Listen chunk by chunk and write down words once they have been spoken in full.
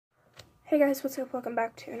Hey guys, what's up? Welcome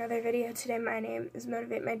back to another video. Today my name is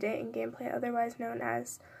Motivate My Day in Gameplay, otherwise known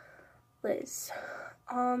as Liz.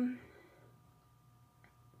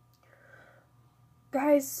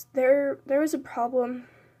 Guys, there was a problem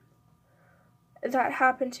that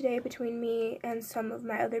happened today between me and some of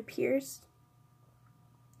my other peers.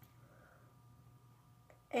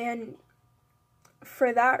 And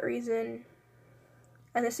for that reason,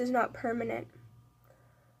 and this is not permanent,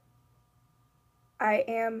 I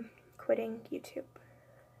am quitting YouTube.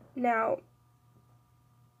 Now,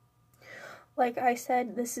 like I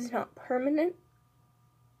said, this is not permanent.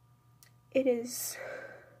 It is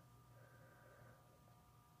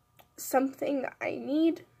something I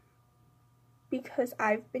need because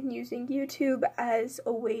I've been using YouTube as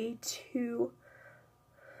a way to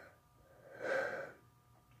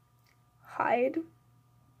hide.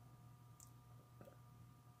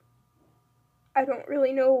 I don't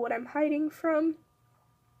really know what I'm hiding from,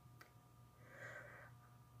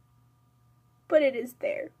 but it is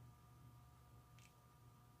there.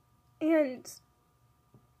 And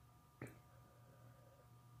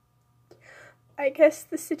I guess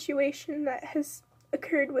the situation that has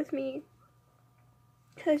occurred with me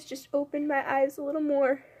has just opened my eyes a little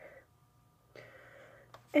more.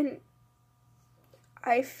 And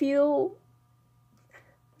I feel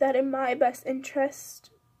that in my best interest,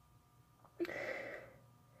 it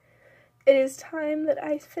is time that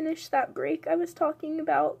I finish that break I was talking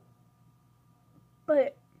about.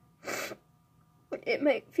 But it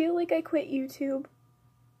might feel like I quit YouTube.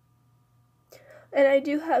 And I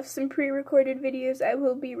do have some pre-recorded videos I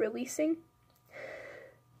will be releasing.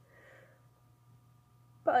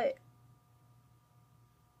 But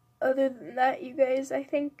other than that, you guys, I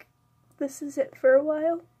think this is it for a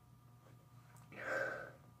while.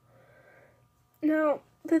 Now,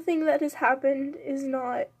 the thing that has happened is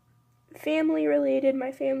not family related.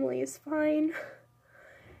 My family is fine.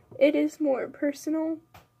 It is more personal,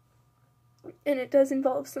 and it does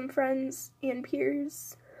involve some friends and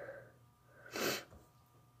peers.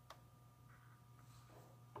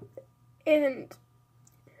 And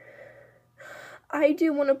I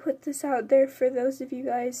do want to put this out there for those of you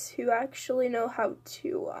guys who actually know how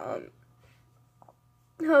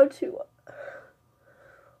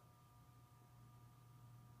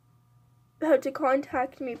to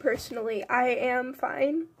contact me personally. I am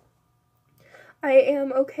fine. I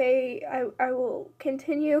am okay. I will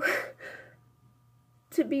continue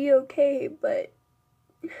to be okay, but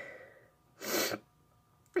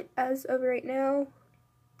as of right now,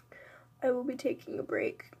 I will be taking a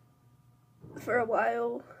break for a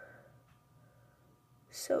while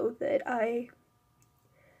so that I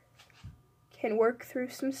can work through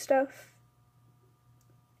some stuff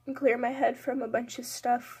and clear my head from a bunch of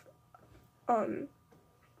stuff.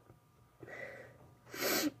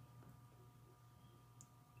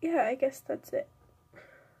 Yeah, I guess that's it.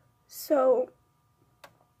 So,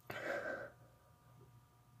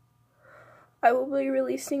 I will be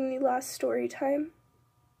releasing the last story time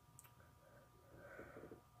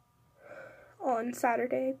on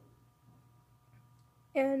Saturday,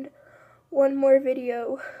 and one more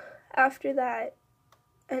video after that,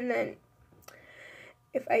 and then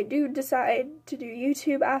if I do decide to do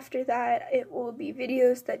YouTube after that, it will be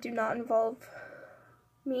videos that do not involve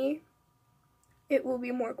me. It will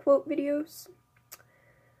be more quote videos,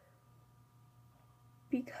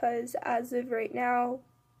 because as of right now,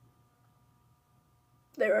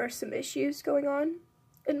 there are some issues going on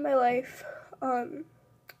in my life, and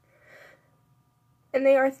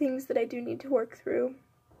they are things that I do need to work through,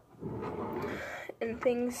 and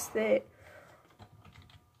things that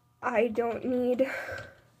I don't need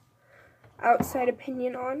outside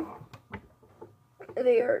opinion on.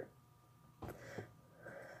 They are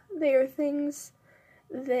things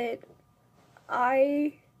that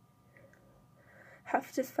I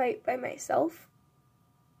have to fight by myself,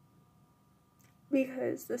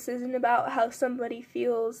 because this isn't about how somebody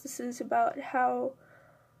feels, this is about how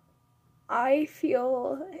I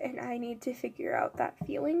feel, and I need to figure out that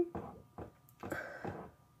feeling.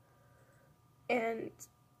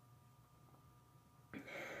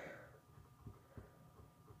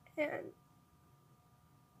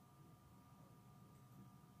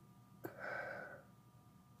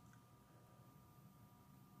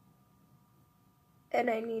 And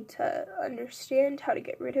I need to understand how to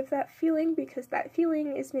get rid of that feeling, because that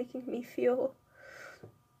feeling is making me feel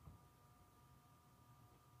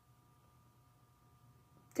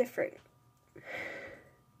different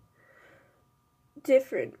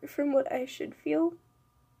from what I should feel.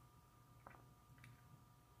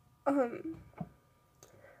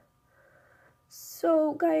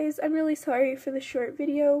 So guys, I'm really sorry for the short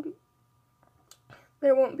video.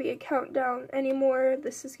 there won't be a countdown anymore.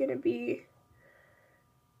 This is going to be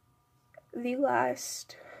the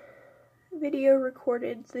last video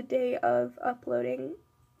recorded the day of uploading.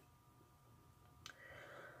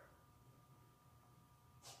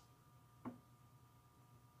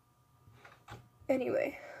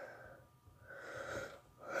 Anyway.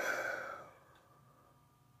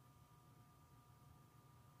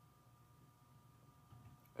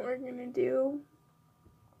 We're gonna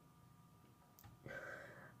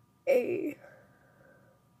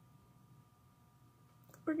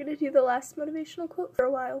do the last motivational quote for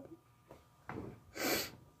a while.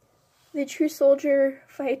 The true soldier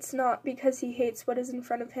fights not because he hates what is in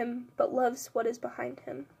front of him, but loves what is behind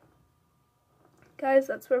him. Guys,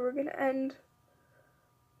 that's where we're gonna end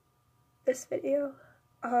this video.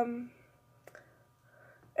 I'm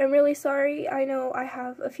really sorry. I know I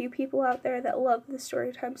have a few people out there that love the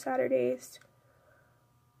Storytime Saturdays.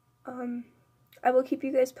 I will keep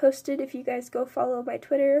you guys posted if you guys go follow my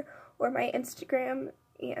Twitter or my Instagram,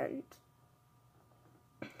 and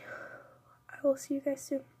I will see you guys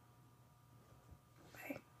soon.